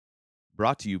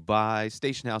Brought to you by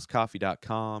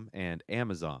stationhousecoffee.com and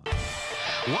Amazon.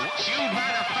 What you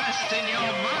manifest in your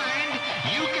mind,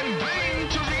 you can bring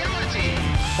to reality.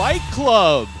 Fight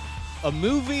Club, a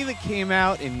movie that came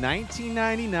out in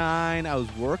 1999. I was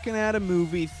working at a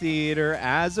movie theater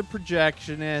as a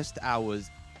projectionist. I was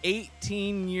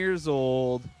 18 years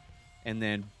old, and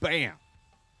then bam,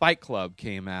 Fight Club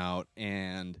came out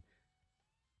and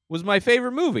was my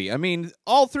favorite movie. I mean,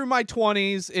 all through my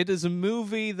 20s, it is a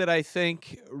movie that I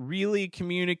think really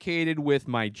communicated with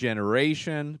my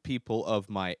generation, people of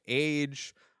my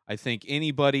age. I think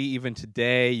anybody, even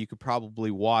today, you could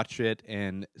probably watch it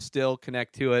and still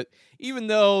connect to it, even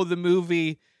though the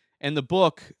movie and the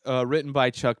book written by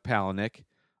Chuck Palahniuk,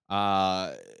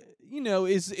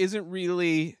 isn't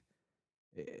really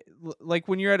like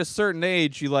when you're at a certain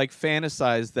age, you like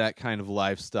fantasize that kind of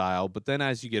lifestyle. But then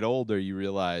as you get older, you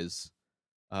realize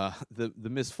the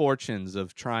misfortunes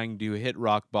of trying to hit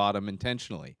rock bottom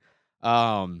intentionally.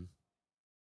 But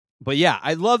yeah,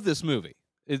 I love this movie.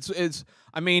 It's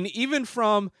I mean, even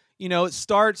from, it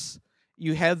starts,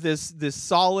 you have this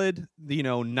solid,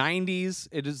 90s.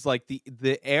 It is like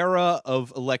the era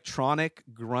of electronic,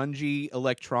 grungy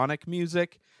electronic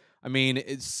music. I mean,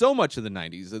 it's so much of the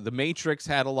 90s. The Matrix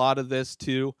had a lot of this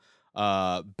too.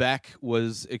 Beck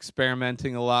was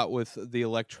experimenting a lot with the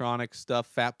electronic stuff.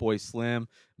 Fatboy Slim,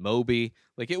 Moby,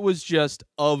 like it was just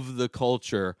of the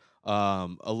culture.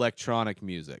 Electronic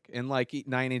music and like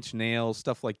Nine Inch Nails,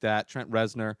 stuff like that. Trent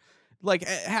Reznor, like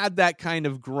had that kind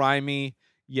of grimy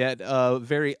yet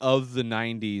very of the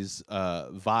 90s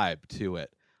vibe to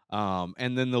it.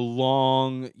 And then the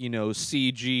long,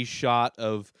 CG shot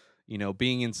of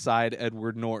being inside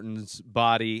Edward Norton's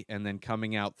body and then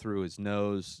coming out through his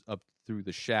nose up through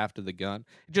the shaft of the gun.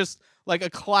 Just like a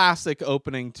classic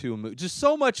opening to a movie. Just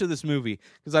so much of this movie,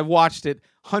 because I've watched it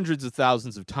hundreds of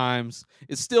thousands of times.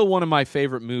 It's still one of my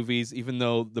favorite movies, even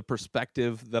though the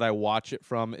perspective that I watch it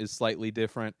from is slightly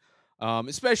different.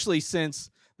 Especially since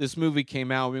this movie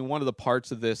came out. I mean, one of the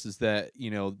parts of this is that,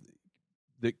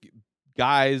 the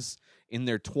guys in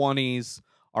their 20s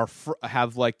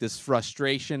have like this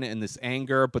frustration and this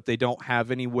anger, but they don't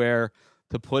have anywhere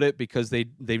to put it because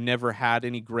they've never had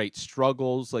any great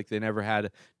struggles. Like they never had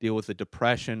to deal with a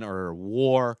depression or a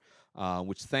war,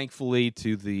 which thankfully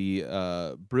to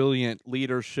the brilliant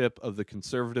leadership of the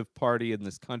Conservative Party in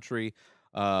this country,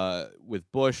 with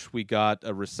Bush, we got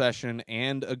a recession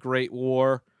and a great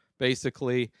war,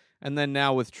 basically. And then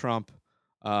now with Trump,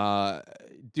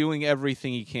 doing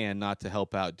everything he can not to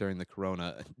help out during the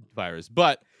coronavirus.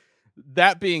 But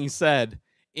that being said,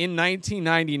 in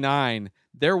 1999,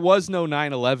 there was no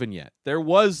 9/11 yet. There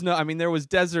was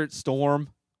Desert Storm,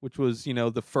 which was,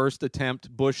 the first attempt,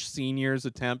 Bush Sr.'s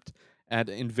attempt at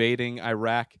invading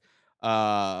Iraq.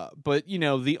 But,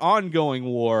 the ongoing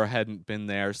war hadn't been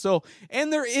there. So,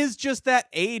 and there is just that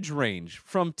age range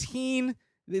from teen.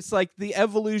 It's like the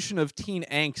evolution of teen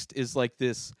angst is like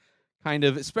this kind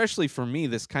of, especially for me,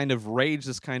 this kind of rage,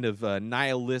 this kind of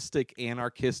nihilistic,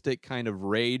 anarchistic kind of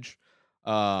rage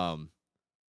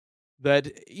that,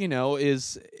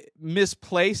 is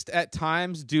misplaced at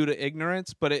times due to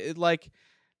ignorance. But it like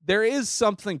there is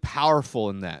something powerful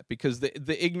in that, because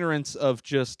the ignorance of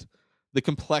just the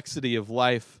complexity of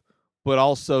life, but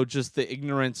also just the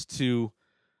ignorance to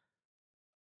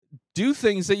do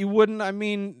things that you wouldn't. I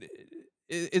mean,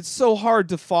 it's so hard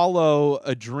to follow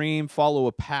a dream, follow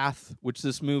a path, which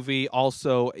this movie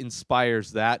also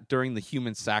inspires that during the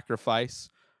human sacrifice.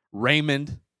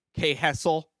 Raymond K.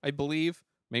 Hessel, I believe.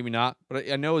 Maybe not,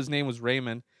 but I know his name was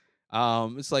Raymond.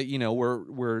 It's like,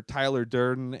 we're Tyler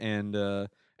Durden and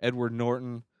Edward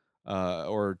Norton,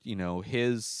 or,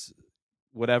 his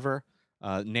whatever,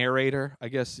 narrator, I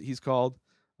guess he's called,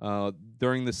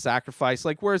 during the sacrifice.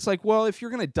 Like, where it's like, well, if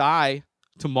you're going to die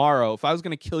tomorrow, if I was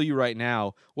going to kill you right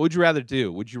now, what would you rather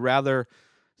do? Would you rather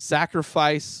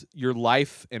sacrifice your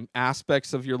life and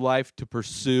aspects of your life to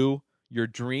pursue your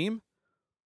dream?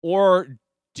 Or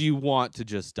do you want to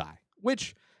just die?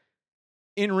 Which,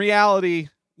 in reality,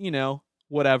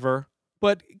 whatever.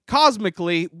 But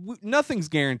cosmically, nothing's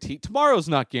guaranteed. Tomorrow's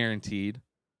not guaranteed.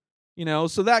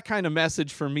 So that kind of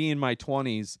message for me in my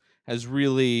 20s has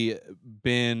really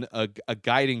been a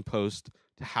guiding post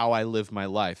to how I live my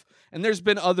life. And there's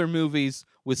been other movies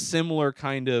with similar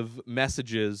kind of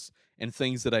messages and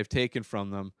things that I've taken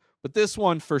from them. But this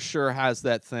one for sure has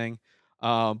that thing.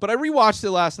 But I rewatched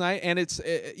it last night, and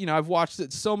I've watched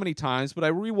it so many times, but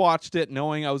I rewatched it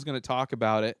knowing I was going to talk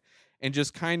about it and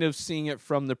just kind of seeing it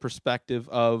from the perspective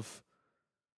of,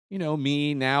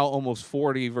 me now almost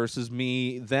 40 versus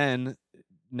me then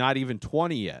not even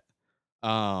 20 yet.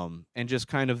 and just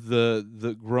kind of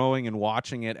the growing and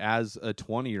watching it as a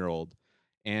 20-year-old.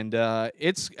 And I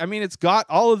mean, it's got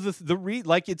all of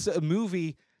like it's a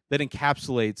movie that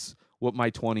encapsulates what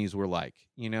my 20s were like,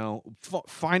 you know,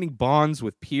 finding bonds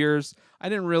with peers. I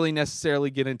didn't really necessarily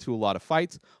get into a lot of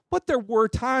fights, but there were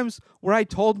times where I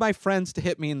told my friends to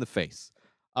hit me in the face.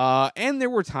 And there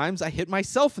were times I hit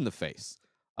myself in the face,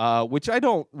 which I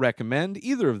don't recommend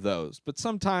either of those. But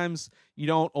sometimes you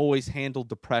don't always handle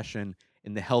depression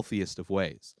in the healthiest of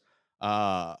ways.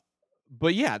 But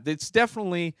yeah, it's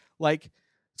definitely like,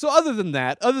 so other than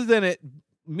that, other than it,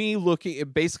 me looking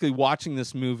at basically watching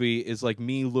this movie is like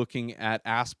me looking at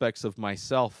aspects of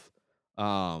myself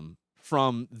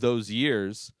from those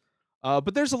years.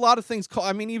 But there's a lot of things.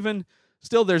 I mean, even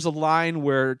still, there's a line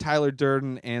where Tyler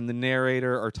Durden and the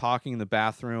narrator are talking in the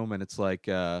bathroom, and it's like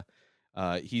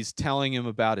he's telling him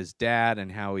about his dad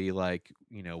and how he, like,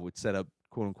 you know, would set up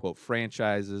quote unquote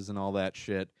franchises and all that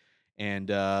shit. And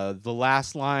the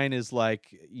last line is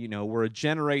like, you know, we're a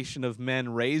generation of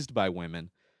men raised by women,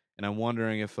 and I'm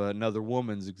wondering if another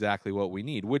woman's exactly what we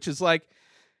need, which is like,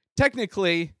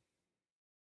 technically,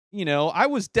 you know, I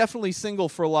was definitely single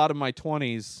for a lot of my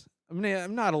 20s. I mean,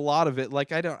 I'm not a lot of it.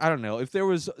 Like, I don't know. If there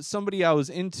was somebody I was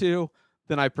into,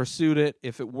 then I pursued it.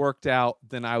 If it worked out,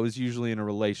 then I was usually in a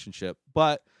relationship.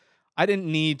 But I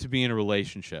didn't need to be in a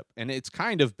relationship. And it's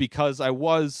kind of because I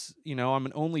was, you know, I'm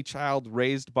an only child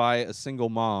raised by a single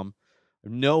mom,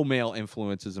 no male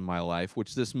influences in my life,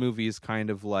 which this movie is kind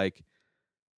of like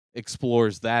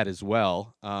explores that as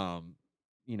well.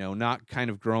 You know, not kind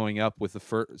of growing up with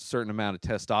a certain amount of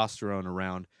testosterone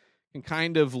around can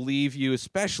kind of leave you,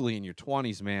 especially in your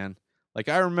 20s, man. Like,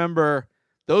 I remember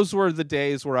those were the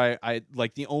days where I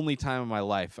like the only time in my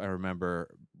life I remember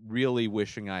really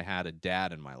wishing I had a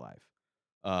dad in my life,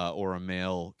 or a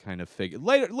male kind of figure.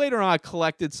 Later on, I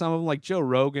collected some of them, like Joe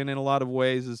Rogan in a lot of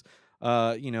ways is,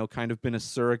 you know, kind of been a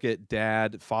surrogate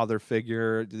dad, father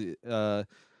figure.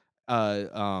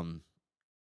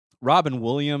 Robin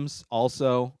Williams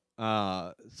also.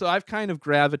 So I've kind of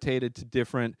gravitated to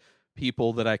different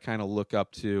people that I kind of look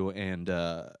up to and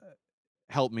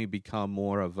help me become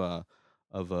more of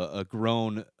a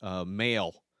grown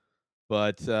male.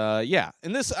 But yeah,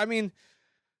 and this, I mean,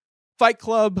 Fight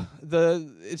Club,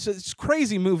 it's a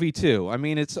crazy movie too. I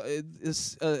mean, it's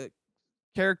a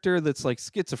character that's like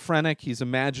schizophrenic. He's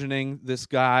imagining this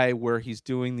guy where he's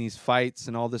doing these fights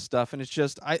and all this stuff, and it's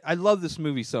just I love this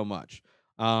movie so much.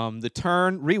 The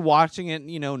turn, rewatching it,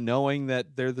 you know, knowing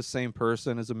that they're the same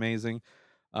person is amazing.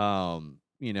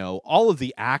 You know, all of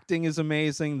the acting is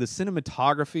amazing. The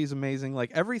cinematography is amazing.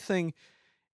 Like, everything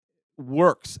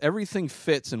works. Everything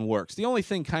fits and works. The only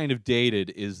thing kind of dated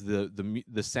is the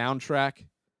soundtrack,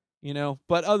 you know.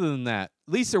 But other than that,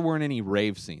 at least there weren't any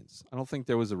rave scenes. I don't think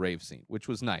there was a rave scene, which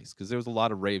was nice because there was a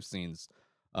lot of rave scenes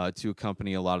to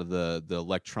accompany a lot of the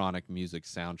electronic music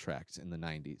soundtracks in the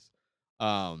 90s.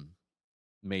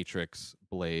 Matrix,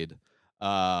 Blade.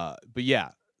 But yeah,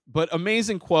 but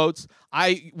amazing quotes.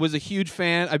 I was a huge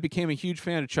fan. I became a huge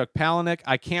fan of Chuck Palahniuk.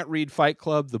 I can't read Fight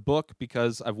Club, the book,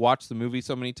 because I've watched the movie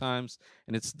so many times,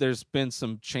 and there's been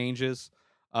some changes.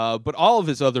 But all of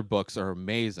his other books are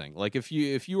amazing. Like, if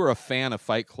you were a fan of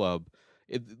Fight Club,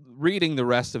 reading the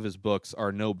rest of his books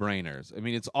are no-brainers. I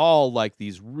mean, it's all like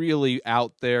these really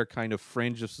out there kind of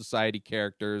fringe of society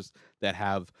characters that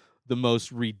have the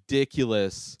most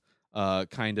ridiculous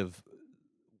kind of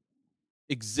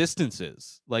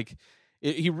existences. Like,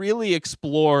 he really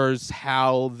explores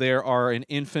how there are an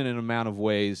infinite amount of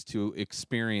ways to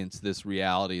experience this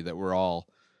reality that we're all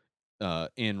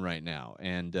in right now,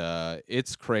 and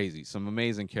it's crazy. Some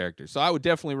amazing characters. So I would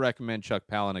definitely recommend Chuck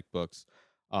Palahniuk books.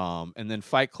 And then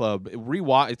Fight Club,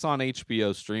 it's on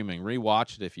HBO streaming.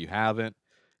 Rewatch it if you haven't.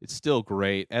 It's still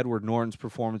great. Edward Norton's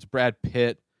performance, Brad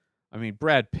Pitt. I mean,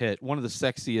 Brad Pitt, one of the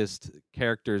sexiest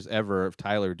characters ever of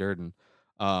Tyler Durden.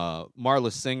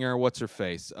 Marla Singer, what's her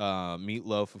face?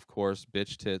 Meatloaf, of course,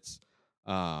 bitch tits.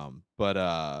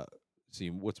 But see,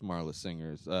 what's Marla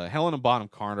Singer's? Helena Bonham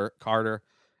Carter.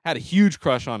 Had a huge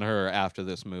crush on her after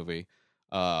this movie,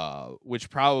 which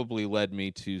probably led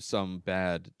me to some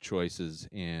bad choices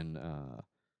in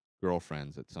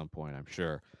girlfriends at some point, I'm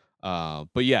sure.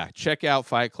 But yeah, check out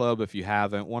Fight Club if you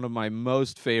haven't. One of my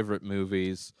most favorite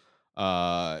movies.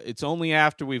 It's only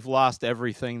after we've lost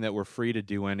everything that we're free to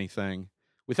do anything.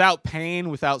 Without pain,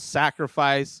 without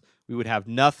sacrifice, we would have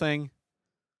nothing.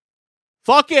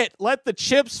 Fuck it! Let the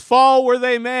chips fall where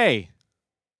they may.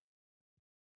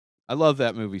 I love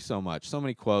that movie so much. So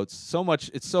many quotes. So much.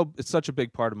 It's such a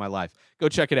big part of my life. Go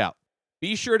check it out.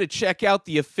 Be sure to check out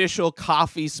the official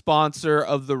coffee sponsor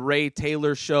of The Ray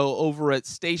Taylor Show over at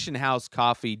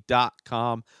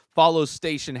stationhousecoffee.com. Follow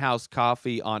Station House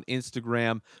Coffee on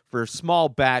Instagram for small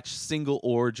batch, single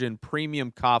origin,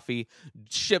 premium coffee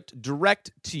shipped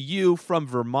direct to you from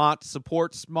Vermont.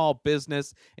 Support small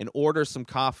business and order some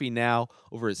coffee now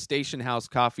over at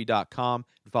stationhousecoffee.com.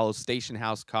 And follow Station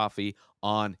House Coffee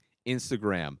on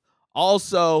Instagram.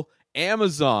 Also,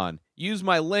 Amazon. Use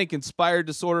my link,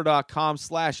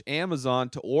 inspireddisorder.com/Amazon,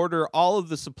 to order all of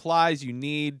the supplies you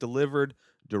need delivered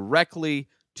directly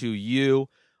to you,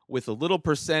 with a little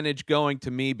percentage going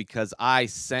to me because I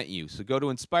sent you. So go to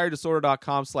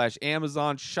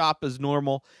inspireddisorder.com/Amazon, shop as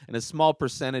normal, and a small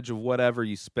percentage of whatever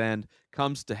you spend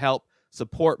comes to help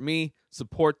support me,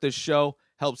 support this show,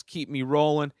 helps keep me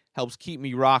rolling, helps keep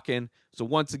me rocking. So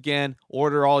once again,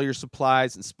 order all your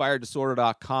supplies,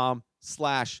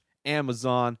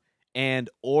 inspireddisorder.com/Amazon, and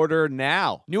order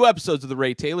now. New episodes of The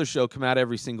Ray Taylor Show come out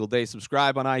every single day.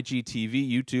 Subscribe on IGTV,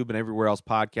 YouTube, and everywhere else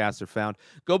podcasts are found.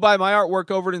 Go buy my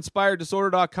artwork over at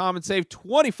inspireddisorder.com and save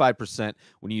 25%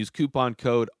 when you use coupon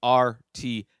code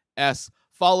RTS.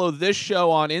 Follow this show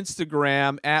on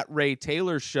Instagram at Ray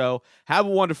Taylor Show. Have a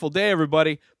wonderful day,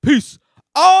 everybody. Peace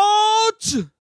out!